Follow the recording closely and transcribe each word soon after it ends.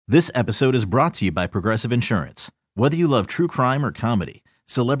This episode is brought to you by Progressive Insurance. Whether you love true crime or comedy,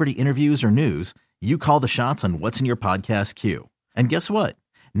 celebrity interviews or news, you call the shots on what's in your podcast queue. And guess what?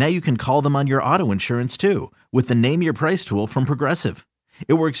 Now you can call them on your auto insurance too with the Name Your Price tool from Progressive.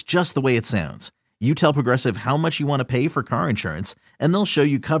 It works just the way it sounds. You tell Progressive how much you want to pay for car insurance, and they'll show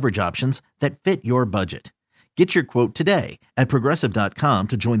you coverage options that fit your budget. Get your quote today at Progressive.com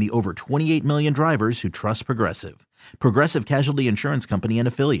to join the over 28 million drivers who trust Progressive. Progressive Casualty Insurance Company and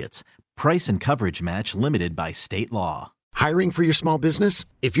Affiliates. Price and coverage match limited by state law. Hiring for your small business?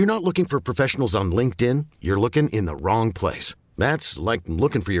 If you're not looking for professionals on LinkedIn, you're looking in the wrong place. That's like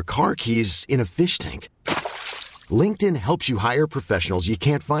looking for your car keys in a fish tank. LinkedIn helps you hire professionals you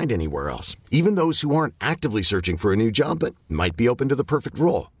can't find anywhere else, even those who aren't actively searching for a new job but might be open to the perfect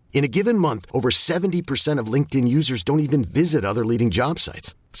role. In a given month, over 70% of LinkedIn users don't even visit other leading job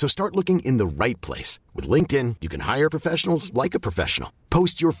sites. So start looking in the right place. With LinkedIn, you can hire professionals like a professional.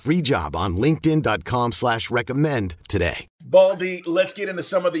 Post your free job on linkedin.com/recommend today. Baldy, let's get into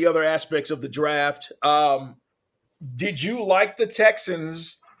some of the other aspects of the draft. Did you like the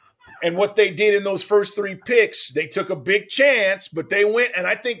Texans and what they did in those first three picks? They took a big chance, but they went, and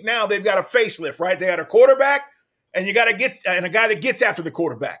I think now they've got a facelift, right? They had a quarterback, and you got to get and a guy that gets after the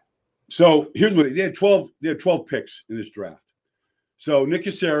quarterback. So here's what they had 12 picks in this draft. So Nick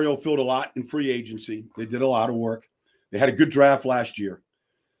Caserio filled a lot in free agency. They did a lot of work. They had a good draft last year.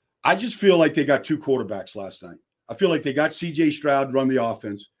 I just feel like they got two quarterbacks last night. I feel like they got C.J. Stroud to run the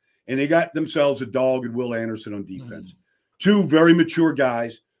offense, and they got themselves a dog and Will Anderson on defense. Two very mature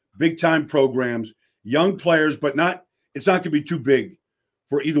guys, big-time programs, young players, but it's not going to be too big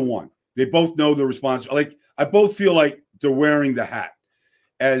for either one. They both know the response. Like, I both feel like they're wearing the hat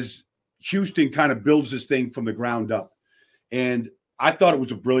as Houston kind of builds this thing from the ground up. And I thought it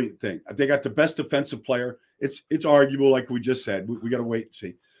was a brilliant thing. They got the best defensive player. It's arguable, like we just said. We got to wait and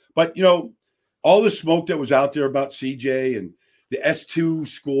see. But, all the smoke that was out there about CJ and the S2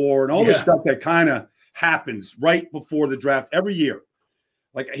 score and all the stuff that kind of happens right before the draft every year.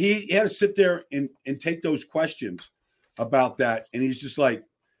 Like, he had to sit there and take those questions about that. And he's just like,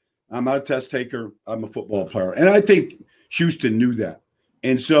 I'm not a test taker. I'm a football player. And I think Houston knew that.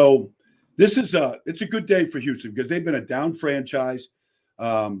 And so it's a good day for Houston because they've been a down franchise,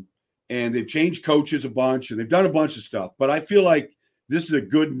 and they've changed coaches a bunch, and they've done a bunch of stuff. But I feel like this is a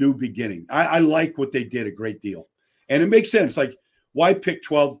good new beginning. I like what they did a great deal. And it makes sense. Like, why pick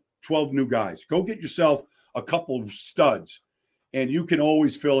 12 new guys? Go get yourself a couple studs, and you can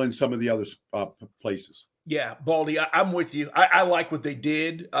always fill in some of the other places. Yeah, Baldy, I'm with you. I like what they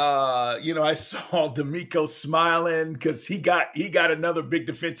did. I saw D'Amico smiling because he got another big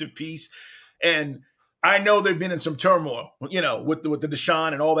defensive piece. And I know they've been in some turmoil, with the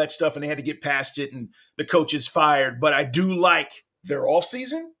Deshaun and all that stuff, and they had to get past it, and the coach is fired. But I do like their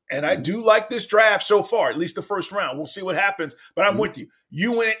offseason, and I do like this draft so far, at least the first round. We'll see what happens. But I'm with you.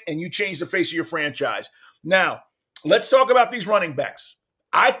 You went and you changed the face of your franchise. Now, let's talk about these running backs.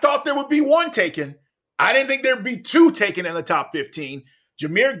 I thought there would be one taken. I didn't think there'd be two taken in the top 15.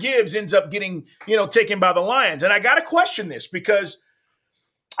 Jahmyr Gibbs ends up getting, taken by the Lions. And I got to question this because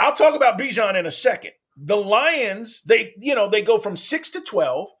I'll talk about Bijan in a second. The Lions, they go from 6 to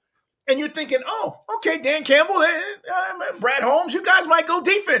 12, and you're thinking, oh, okay, Dan Campbell, Brad Holmes, you guys might go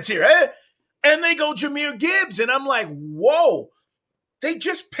defense here. And they go Jahmyr Gibbs, and I'm like, whoa. They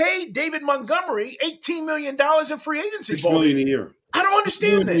just paid David Montgomery $18 million in free agency. $6 million a year. I don't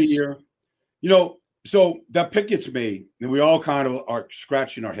understand this. A year. So that pick gets made, and we all kind of are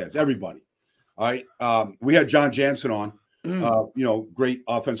scratching our heads, everybody. All right. We had John Jansen on, great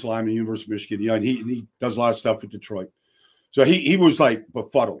offensive lineman, University of Michigan. And he does a lot of stuff with Detroit. So he was like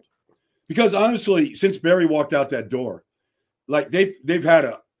befuddled. Because honestly, since Barry walked out that door, like they've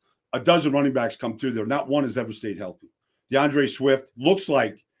had a dozen running backs come through there. Not one has ever stayed healthy. DeAndre Swift looks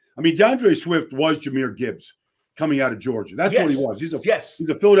like – DeAndre Swift was Jahmyr Gibbs coming out of Georgia. That's what he was. He's a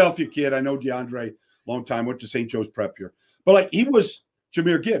Philadelphia kid. I know DeAndre – long time, went to St. Joe's Prep here. But, he was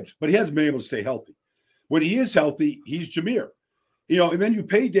Jahmyr Gibbs, but he hasn't been able to stay healthy. When he is healthy, he's Jahmyr. And then you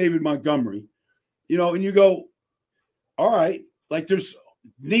pay David Montgomery, and you go, all right, like there's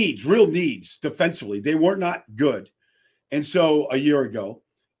real needs defensively. They were not good. And so a year ago,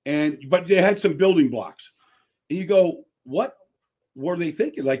 but they had some building blocks. And you go, what were they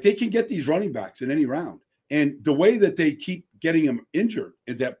thinking? Like, they can get these running backs in any round. And the way that they keep getting him injured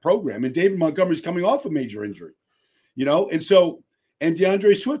in that program, and David Montgomery's coming off a major injury, and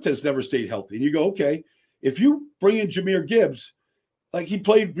DeAndre Swift has never stayed healthy. And you go, okay, if you bring in Jahmyr Gibbs, like he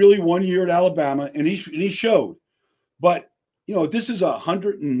played really 1 year at Alabama and he showed, but this is a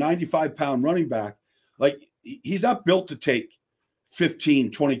 195-pound running back. Like, he's not built to take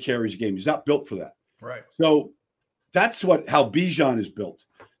 15, 20 carries a game. He's not built for that. Right. So that's how Bijan is built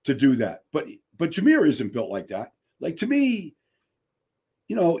to do that. But Jameer isn't built like that. Like, to me,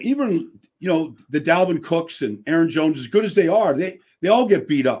 even the Dalvin Cooks and Aaron Jones, as good as they are, they all get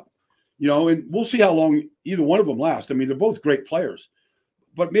beat up. And we'll see how long either one of them lasts. I mean, they're both great players.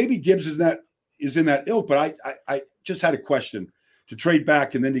 But maybe Gibbs is in that ilk. But I just had a question to trade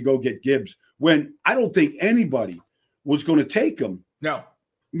back and then to go get Gibbs when I don't think anybody was going to take him. No.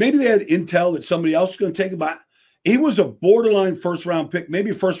 Maybe they had intel that somebody else was going to take him. But he was a borderline first-round pick,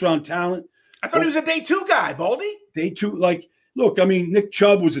 maybe first-round talent. I thought he was a day 2 guy, Baldy. Day 2, look, I mean, Nick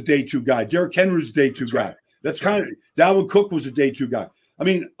Chubb was a day 2 guy. Derrick Henry was a day 2 guy. Right. That's kind of Dalvin Cook was a day 2 guy. I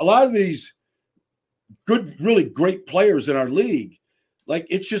mean, a lot of these good, really great players in our league,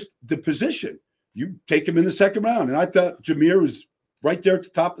 it's just the position. You take him in the second round. And I thought Jameer was right there at the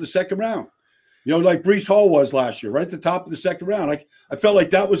top of the second round. Like Breece Hall was last year, right at the top of the second round. I felt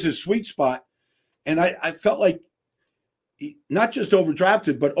like that was his sweet spot. And I felt like not just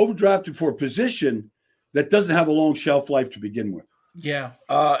overdrafted, but overdrafted for a position that doesn't have a long shelf life to begin with. Yeah.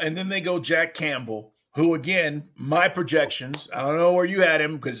 And then they go Jack Campbell, who, again, my projections, I don't know where you had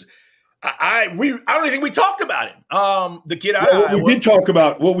him because I don't even think we talked about him. The kid out of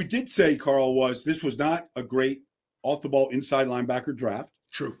Iowa. What we did say, Carl, was this was not a great off-the-ball inside linebacker draft.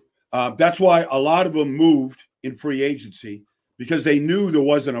 True. That's why a lot of them moved in free agency because they knew there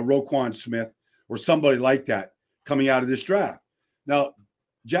wasn't a Roquan Smith or somebody like that coming out of this draft. Now,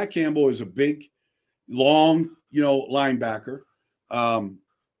 Jack Campbell is a big, long, linebacker, and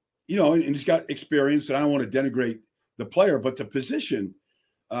he's got experience, and I don't want to denigrate the player, but the position,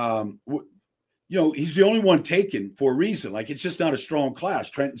 he's the only one taken for a reason. It's just not a strong class.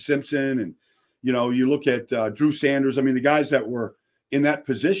 Trenton Simpson and, you look at Drew Sanders. I mean, the guys that were in that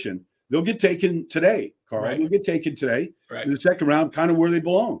position, they'll get taken today, Carl. Right. They'll get taken today right. in the second round, kind of where they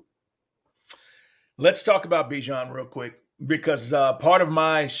belong. Let's talk about Bijan real quick because part of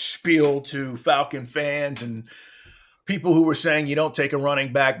my spiel to Falcon fans and people who were saying you don't take a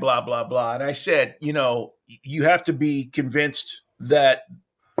running back, blah, blah, blah. And I said, you have to be convinced that,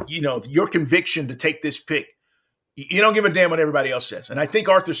 your conviction to take this pick, you don't give a damn what everybody else says. And I think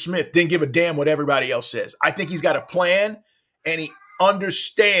Arthur Smith didn't give a damn what everybody else says. I think he's got a plan and he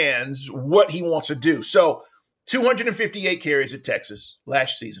understands what he wants to do. So 258 carries at Texas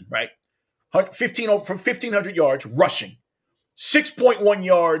last season, right? 1,500 yards rushing, 6.1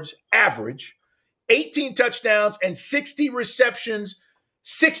 yards average, 18 touchdowns and 60 receptions,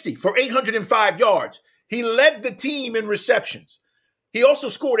 60 for 805 yards. He led the team in receptions. He also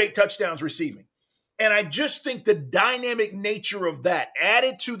scored 8 touchdowns receiving. And I just think the dynamic nature of that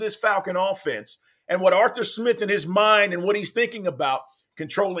added to this Falcon offense and what Arthur Smith in his mind and what he's thinking about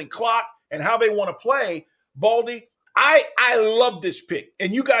controlling clock and how they want to play, Baldy, I love this pick.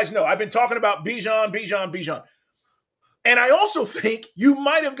 And you guys know I've been talking about Bijan. And I also think you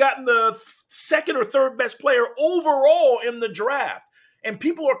might have gotten the second or third best player overall in the draft. And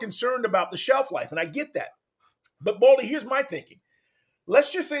people are concerned about the shelf life, and I get that. But, Baldy, here's my thinking.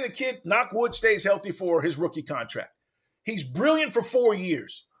 Let's just say the kid, knock wood, stays healthy for his rookie contract. He's brilliant for 4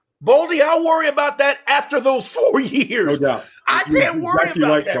 years. Baldy, I'll worry about that after those 4 years. No doubt. I can't worry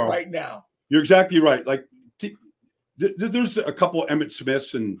about that right now. You're exactly right. There's a couple of Emmitt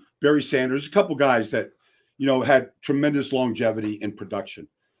Smiths and Barry Sanders, a couple guys that, had tremendous longevity in production.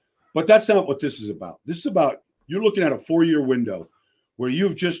 But that's not what this is about. This is about you're looking at a 4-year window where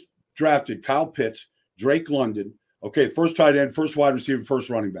you've just drafted Kyle Pitts, Drake London, okay, first tight end, first wide receiver, first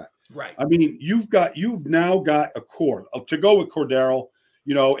running back. Right. I mean, you've now got a core to go with Cordero,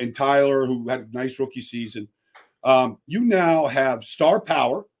 and Tyler, who had a nice rookie season. You now have star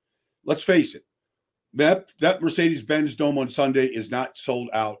power. Let's face it, that Mercedes-Benz Dome on Sunday is not sold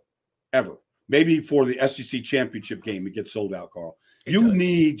out ever. Maybe for the SEC championship game, it gets sold out, Carl. You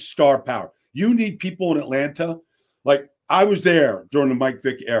need star power. You need people in Atlanta. Like, I was there during the Mike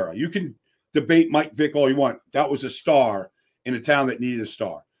Vick era. You can debate Mike Vick all you want. That was a star in a town that needed a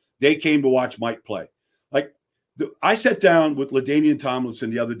star. They came to watch Mike play. I sat down with LaDainian Tomlinson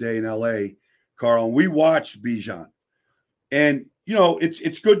the other day in L.A., Carl, and we watched Bijan. And,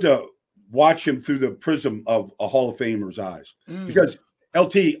 it's good to watch him through the prism of a Hall of Famer's eyes. Because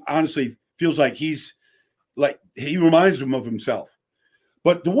LT honestly feels like he reminds him of himself.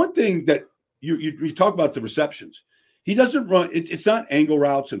 But the one thing that you talk about the receptions, he doesn't run. It's not angle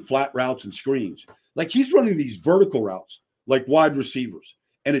routes and flat routes and screens. He's running these vertical routes like wide receivers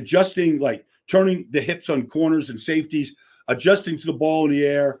and adjusting, turning the hips on corners and safeties, adjusting to the ball in the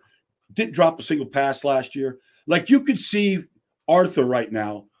air. Didn't drop a single pass last year. You could see Arthur right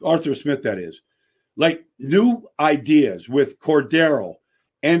now, Arthur Smith, that is, like new ideas with Cordero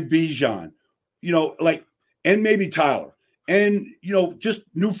and Bijan, and maybe Tyler, and just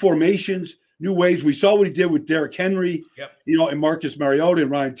new formations, new ways. We saw what he did with Derrick Henry, and Marcus Mariota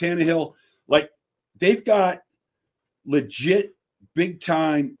and Ryan Tannehill. Like, they've got legit big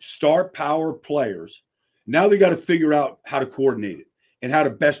time star power players. Now they got to figure out how to coordinate it and how to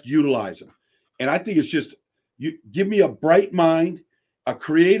best utilize them. And I think it's just, you give me a bright mind, a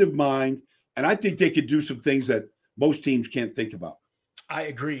creative mind, and I think they could do some things that most teams can't think about. I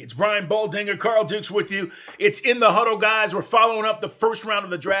agree. It's Brian Baldinger, Carl Dukes with you. It's In the Huddle, guys. We're following up the first round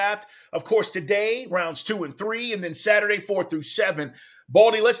of the draft. Of course, today, rounds 2 and 3, and then Saturday, 4 through 7.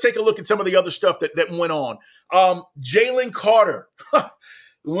 Baldy, let's take a look at some of the other stuff that went on. Jalen Carter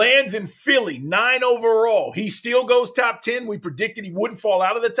lands in Philly, 9 overall. He still goes top 10. We predicted he wouldn't fall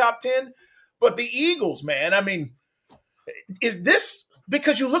out of the top 10. But the Eagles, man, I mean, is this –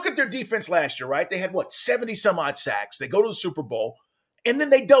 because you look at their defense last year, right? They had, 70-some-odd sacks. They go to the Super Bowl. And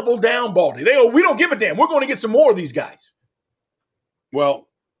then they double down, Baldy. They go, we don't give a damn. We're going to get some more of these guys. Well,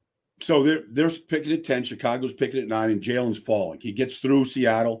 so they're picking at 10. Chicago's picking at 9, and Jalen's falling. He gets through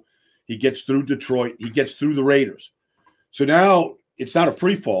Seattle. He gets through Detroit. He gets through the Raiders. So now it's not a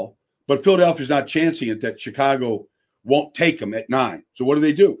free fall, but Philadelphia's not chancing it that Chicago won't take him at 9. So what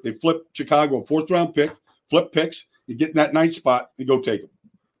do? They flip Chicago a 4th-round pick, flip picks, and get in that 9th spot and go take him.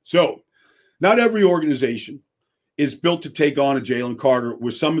 So not every organization is built to take on a Jalen Carter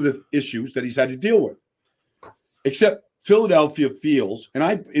with some of the issues that he's had to deal with. Except Philadelphia feels,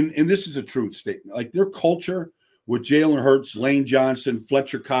 and this is a truth statement, like their culture with Jalen Hurts, Lane Johnson,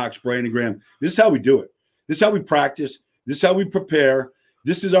 Fletcher Cox, Brandon Graham, this is how we do it. This is how we practice. This is how we prepare.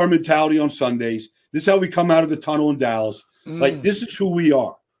 This is our mentality on Sundays. This is how we come out of the tunnel in Dallas. Like, this is who we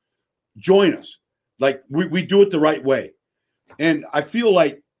are. Join us. Like, we do it the right way. And I feel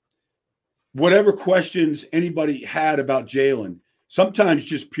like whatever questions anybody had about Jalen, sometimes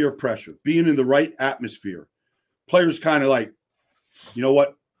just peer pressure, being in the right atmosphere. Players kind of like, you know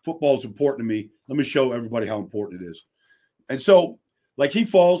what? Football is important to me. Let me show everybody how important it is. And so, like, he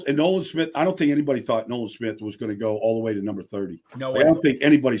falls, and Nolan Smith, I don't think anybody thought Nolan Smith was going to go all the way to number 30. No, I don't think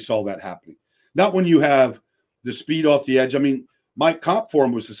anybody saw that happening. Not when you have the speed off the edge. I mean, my comp for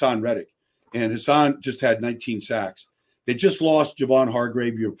him was Hassan Reddick, and Hassan just had 19 sacks. They just lost Javon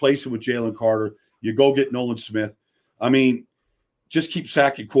Hargrave. You replace him with Jalen Carter. You go get Nolan Smith. I mean, just keep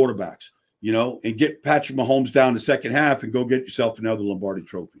sacking quarterbacks, and get Patrick Mahomes down the second half and go get yourself another Lombardi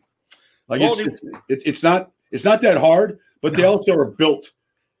trophy. Like, it's not that hard, but they also are built.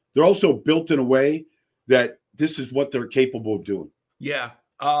 They're also built in a way that this is what they're capable of doing. Yeah.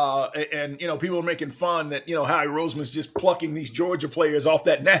 And people are making fun that, Howie Roseman's just plucking these Georgia players off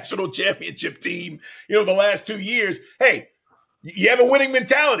that national championship team, the last 2 years. Hey, you have a winning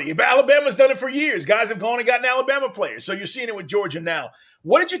mentality. Alabama's done it for years. Guys have gone and gotten Alabama players. So you're seeing it with Georgia now.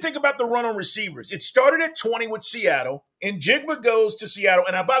 What did you think about the run on receivers? It started at 20 with Seattle, and Jigba goes to Seattle.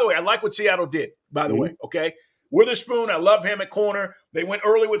 And by the way, I like what Seattle did, by the way, okay? Witherspoon, I love him at corner. They went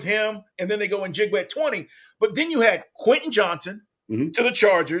early with him, and then they go in Jigba at 20. But then you had Quentin Johnson, to the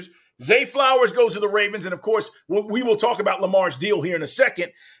Chargers. Zay Flowers goes to the Ravens. And, of course, we will talk about Lamar's deal here in a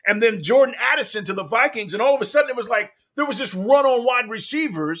second. And then Jordan Addison to the Vikings. And all of a sudden it was like there was this run on wide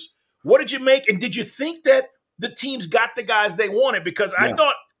receivers. What did you make? And did you think that the teams got the guys they wanted? Because I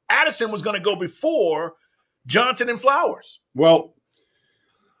thought Addison was going to go before Johnson and Flowers. Well,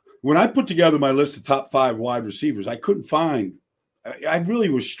 when I put together my list of top 5 wide receivers, I couldn't find – I really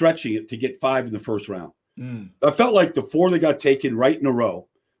was stretching it to get 5 in the first round. I felt like the 4 that got taken right in a row,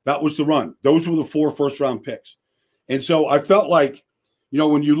 that was the run. Those were the 4 first-round picks. And so I felt like,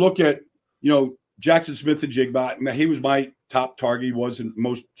 when you look at, Jackson Smith and Jigba, he was my top target. He was in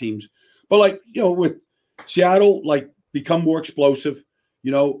most teams. But, with Seattle, become more explosive.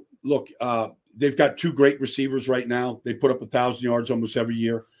 Look, they've got 2 great receivers right now. They put up 1,000 yards almost every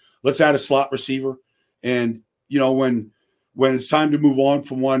year. Let's add a slot receiver. And, when it's time to move on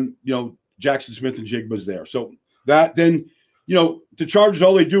from one, Jackson Smith and Jigba's there. So that then, the Chargers,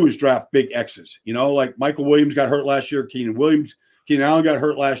 all they do is draft big X's. Like Michael Williams got hurt last year. Keenan Allen got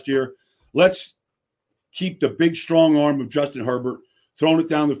hurt last year. Let's keep the big, strong arm of Justin Herbert, throwing it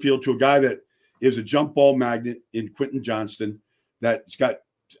down the field to a guy that is a jump ball magnet in Quentin Johnston. He's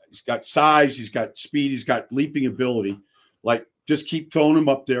got size, he's got speed, he's got leaping ability. Like, just keep throwing him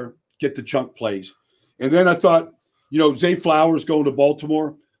up there, get the chunk plays. And then I thought, Zay Flowers going to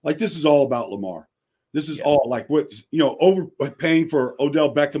Baltimore. Like, this is all about Lamar. This is all like what, overpaying for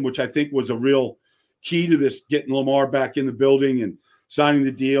Odell Beckham, which I think was a real key to this, getting Lamar back in the building and signing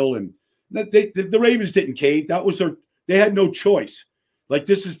the deal. And the Ravens didn't cave. That was they had no choice. Like,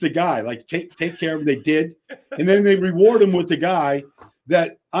 this is the guy. Like, take care of him. They did. And then they reward him with the guy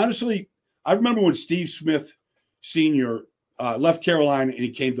that, honestly, I remember when Steve Smith Sr. Left Carolina and he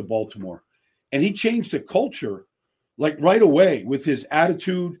came to Baltimore. And he changed the culture, like, right away with his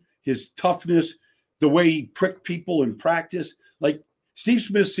attitude, his toughness, the way he pricked people in practice. Like, Steve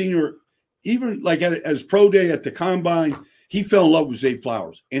Smith Sr., even like at his pro day at the combine, he fell in love with Zay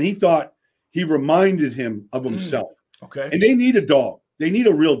Flowers. And he thought he reminded him of himself. Okay. And they need a dog. They need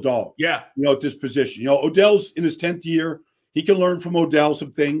a real dog. Yeah. At this position. Odell's in his 10th year. He can learn from Odell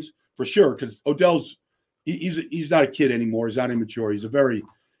some things for sure, because Odell's he's not a kid anymore. He's not immature. He's a very,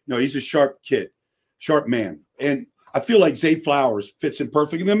 he's a sharp kid, sharp man. And I feel like Zay Flowers fits in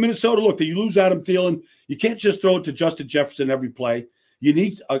perfect. And then Minnesota, look, you lose Adam Thielen. You can't just throw it to Justin Jefferson every play. You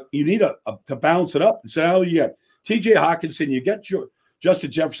need to balance it up. And so now you get T.J. Hawkinson, you get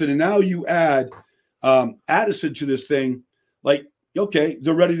Justin Jefferson, and now you add Addison to this thing. Like, okay,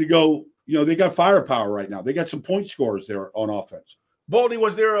 they're ready to go. They got firepower right now. They got some point scorers there on offense. Baldy,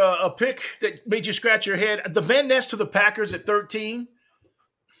 was there a pick that made you scratch your head? The Van Ness to the Packers at 13.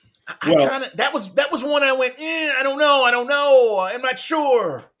 That was one I went, I don't know. I'm not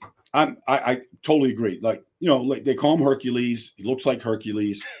sure. I totally agree. Like, like they call him Hercules. He looks like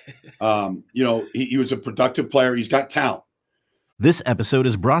Hercules. He was a productive player. He's got talent. This episode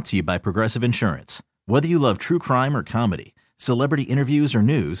is brought to you by Progressive Insurance. Whether you love true crime or comedy, celebrity interviews or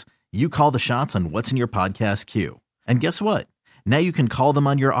news, you call the shots on what's in your podcast queue. And guess what? Now you can call them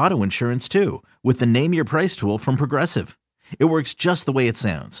on your auto insurance too with the Name Your Price tool from Progressive. It works just the way it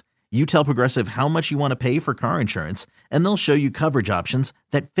sounds. You tell Progressive how much you want to pay for car insurance, and they'll show you coverage options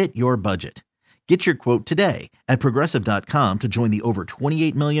that fit your budget. Get your quote today at Progressive.com to join the over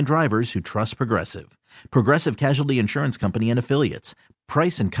 28 million drivers who trust Progressive. Progressive Casualty Insurance Company and Affiliates.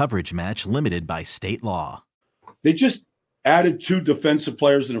 Price and coverage match limited by state law. They just added 2 defensive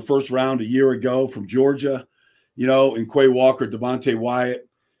players in the first round a year ago from Georgia, in Quay Walker, Devontae Wyatt.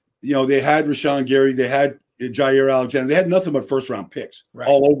 They had Rashawn Gary. They had Jair Alexander. They had nothing but first-round picks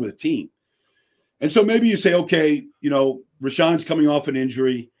all over the team. And so maybe you say, okay, Rashawn's coming off an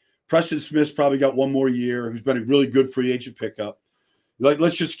injury. Preston Smith's probably got one more year. Who's been a really good free agent pickup. Like,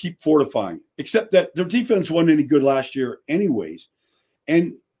 let's just keep fortifying. Except that their defense wasn't any good last year anyways.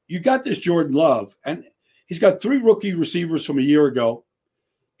 And you got this Jordan Love, and he's got 3 rookie receivers from a year ago,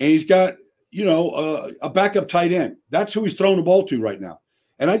 and he's got, a backup tight end. That's who he's throwing the ball to right now.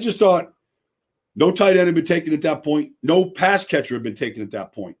 And I just thought no tight end had been taken at that point. No pass catcher had been taken at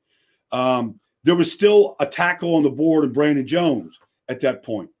that point. There was still a tackle on the board in Brandon Jones at that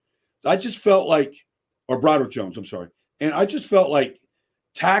point. I just felt like, or Broderick Jones, I'm sorry. And I just felt like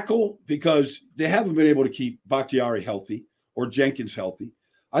tackle, because they haven't been able to keep Bakhtiari healthy or Jenkins healthy.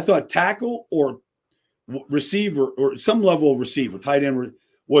 I thought tackle or receiver or some level of receiver, tight end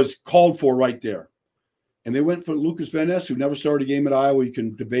was called for right there. And they went for Lucas Van Ness, who never started a game at Iowa. You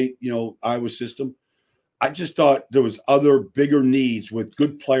can debate, Iowa's system. I just thought there was other bigger needs with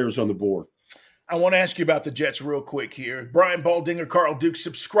good players on the board. I want to ask you about the Jets real quick here. Brian Baldinger, Carl Duke,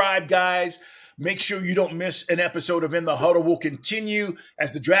 subscribe, guys. Make sure you don't miss an episode of In the Huddle. We'll continue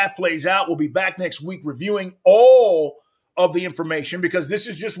as the draft plays out. We'll be back next week reviewing all of the information, because this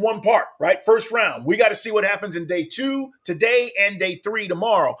is just one part, right? First round. We got to see what happens in day 2 today and day 3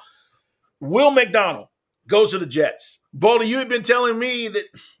 tomorrow. Will McDonald goes to the Jets. Baldy, you had been telling me that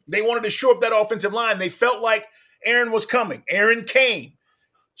they wanted to shore up that offensive line. They felt like Aaron was coming. Aaron came.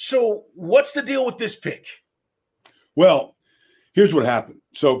 So what's the deal with this pick? Well, here's what happened.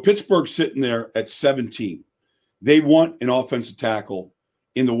 So Pittsburgh's sitting there at 17. They want an offensive tackle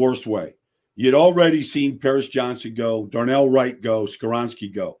in the worst way. You'd already seen Paris Johnson go, Darnell Wright go,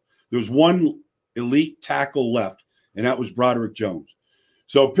 Skoronski go. There was one elite tackle left, and that was Broderick Jones.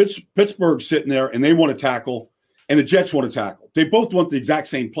 So Pittsburgh's sitting there, and they want to tackle, and the Jets want to tackle. They both want the exact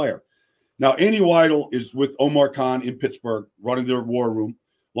same player. Now, Andy Weidel is with Omar Khan in Pittsburgh, running their war room,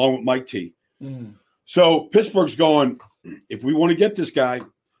 along with Mike T. So Pittsburgh's going, if we want to get this guy,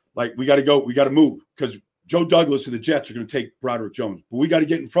 like, we got to go, we got to move, because Joe Douglas and the Jets are going to take Broderick Jones. But we got to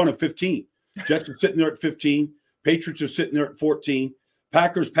get in front of 15. Jets are sitting there at 15. Patriots are sitting there at 14.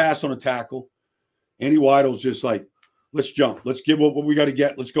 Packers pass on a tackle. Andy Weidel's just like, let's jump. Let's give what we got to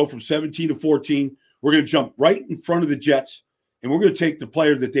get. Let's go from 17 to 14. We're going to jump right in front of the Jets, and we're going to take the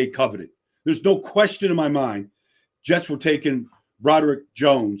player that they coveted. There's no question in my mind. Jets were taking Broderick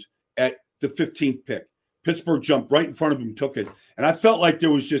Jones at the 15th pick. Pittsburgh jumped right in front of him, took it. And I felt like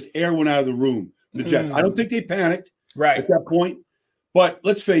there was just air went out of the room, the Jets. I don't think they panicked at that point. But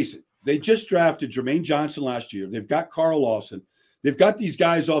let's face it. They just drafted Jermaine Johnson last year. They've got Carl Lawson. They've got these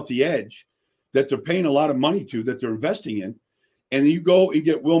guys off the edge that they're paying a lot of money to, that they're investing in. And then you go and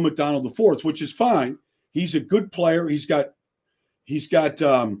get Will McDonald IV, which is fine. He's a good player. He's got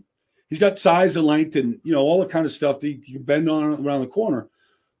size and length and, all the kind of stuff that you can bend on around the corner.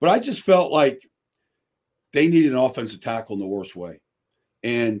 But I just felt like they needed an offensive tackle in the worst way.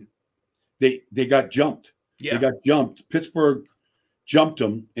 And they got jumped. Yeah. They got jumped. Pittsburgh jumped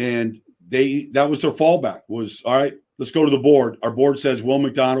them, and that was their fallback was, all right, let's go to the board. Our board says Will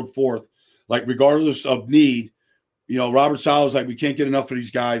McDonald IV. Like, regardless of need, Robert Sala's like, we can't get enough of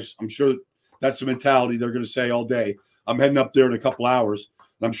these guys. I'm sure that's the mentality they're going to say all day. I'm heading up there in a couple hours.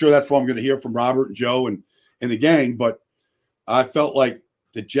 And I'm sure that's what I'm going to hear from Robert and Joe and the gang. But I felt like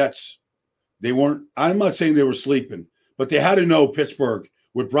the Jets, they weren't – I'm not saying they were sleeping, but they had to know Pittsburgh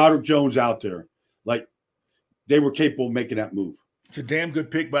with Broderick Jones out there. Like, they were capable of making that move. It's a damn good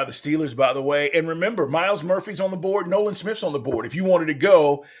pick by the Steelers, by the way. And remember, Miles Murphy's on the board, Nolan Smith's on the board. If you wanted to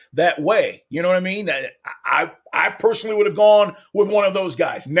go that way, you know what I mean? I personally would have gone with one of those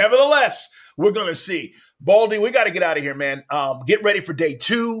guys. Nevertheless, we're going to see. Baldy, we got to get out of here, man. Get ready for day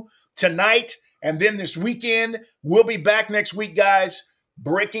 2 tonight and then this weekend. We'll be back next week, guys,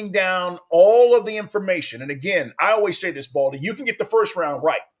 breaking down all of the information. And again, I always say this, Baldy, you can get the first round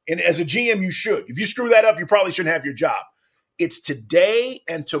right. And as a GM, you should. If you screw that up, you probably shouldn't have your job. It's today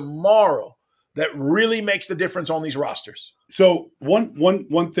and tomorrow that really makes the difference on these rosters. So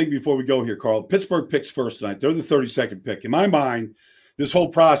one thing before we go here, Carl, Pittsburgh picks first tonight. They're the 32nd pick. In my mind, this whole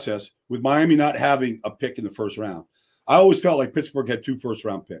process with Miami not having a pick in the first round, I always felt like Pittsburgh had 2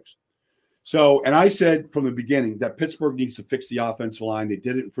 first-round picks. So, and I said from the beginning that Pittsburgh needs to fix the offensive line. They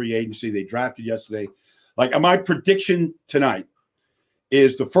did it in free agency. They drafted yesterday. Like, my prediction tonight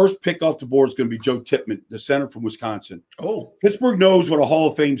is the first pick off the board is going to be Joe Tippmann, the center from Wisconsin. Oh. Pittsburgh knows what a Hall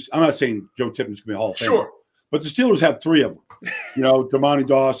of Fame – I'm not saying Joe Tippmann's going to be a Hall of Fame. Sure. But the Steelers have 3 of them. Damani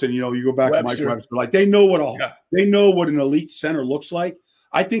Dawson, you go back Webster. to Mike Webster. Like, they know what an elite center looks like.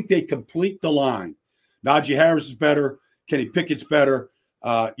 I think they complete the line. Najee Harris is better. Kenny Pickett's better.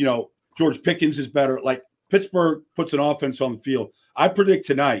 George Pickens is better. Like, Pittsburgh puts an offense on the field. I predict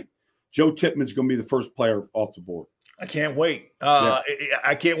tonight Joe Tippmann's going to be the first player off the board. I can't wait.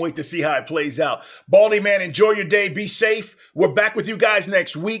 I can't wait to see how it plays out. Baldy, man, enjoy your day. Be safe. We're back with you guys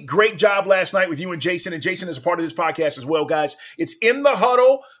next week. Great job last night with you and Jason. And Jason is a part of this podcast as well, guys. It's In the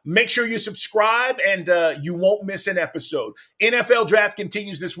Huddle. Make sure you subscribe, and you won't miss an episode. NFL Draft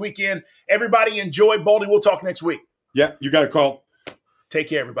continues this weekend. Everybody enjoy. Baldy, we'll talk next week. Yeah, you got a call. Take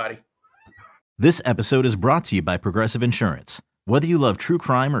care, everybody. This episode is brought to you by Progressive Insurance. Whether you love true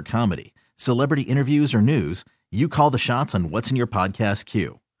crime or comedy, celebrity interviews or news, you call the shots on what's in your podcast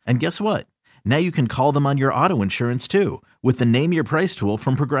queue. And guess what? Now you can call them on your auto insurance too with the Name Your Price tool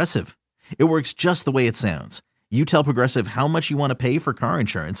from Progressive. It works just the way it sounds. You tell Progressive how much you want to pay for car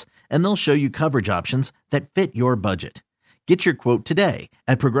insurance, and they'll show you coverage options that fit your budget. Get your quote today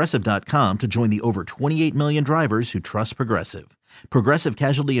at Progressive.com to join the over 28 million drivers who trust Progressive. Progressive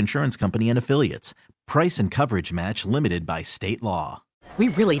Casualty Insurance Company and Affiliates. Price and coverage match limited by state law. We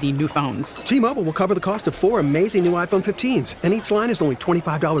really need new phones. T-Mobile will cover the cost of 4 amazing new iPhone 15s, and each line is only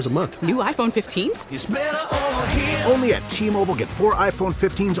 $25 a month. New iPhone 15s? It's better over here. Only at T-Mobile, get 4 iPhone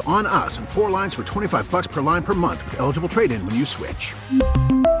 15s on us and 4 lines for $25 per line per month with eligible trade-in when you switch.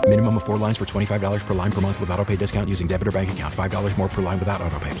 Minimum of 4 lines for $25 per line per month with autopay discount using debit or bank account. $5 more per line without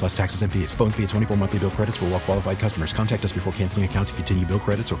autopay, plus taxes and fees. Phone fee at 24 monthly bill credits for well-qualified customers. Contact us before canceling account to continue bill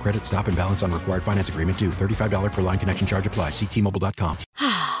credits or credit stop and balance on required finance agreement due. $35 per line connection charge applies. See T-Mobile.com.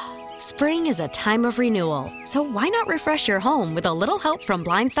 Spring is a time of renewal, so why not refresh your home with a little help from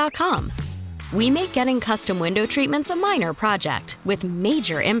Blinds.com? We make getting custom window treatments a minor project with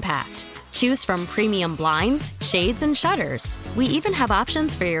major impact. Choose from premium blinds, shades, and shutters. We even have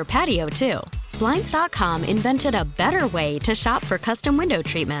options for your patio, too. Blinds.com invented a better way to shop for custom window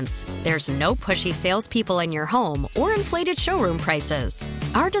treatments. There's no pushy salespeople in your home or inflated showroom prices.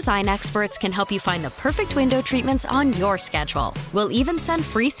 Our design experts can help you find the perfect window treatments on your schedule. We'll even send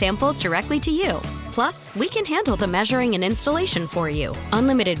free samples directly to you. Plus, we can handle the measuring and installation for you.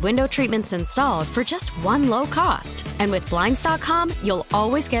 Unlimited window treatments installed for just one low cost. And with Blinds.com, you'll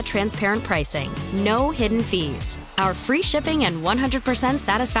always get transparent pricing. No hidden fees. Our free shipping and 100%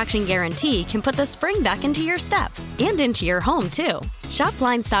 satisfaction guarantee can put the spring back into your step and into your home, too. Shop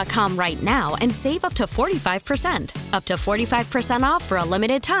Blinds.com right now and save up to 45%. Up to 45% off for a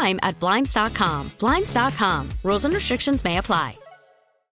limited time at Blinds.com. Blinds.com. Rules and restrictions may apply.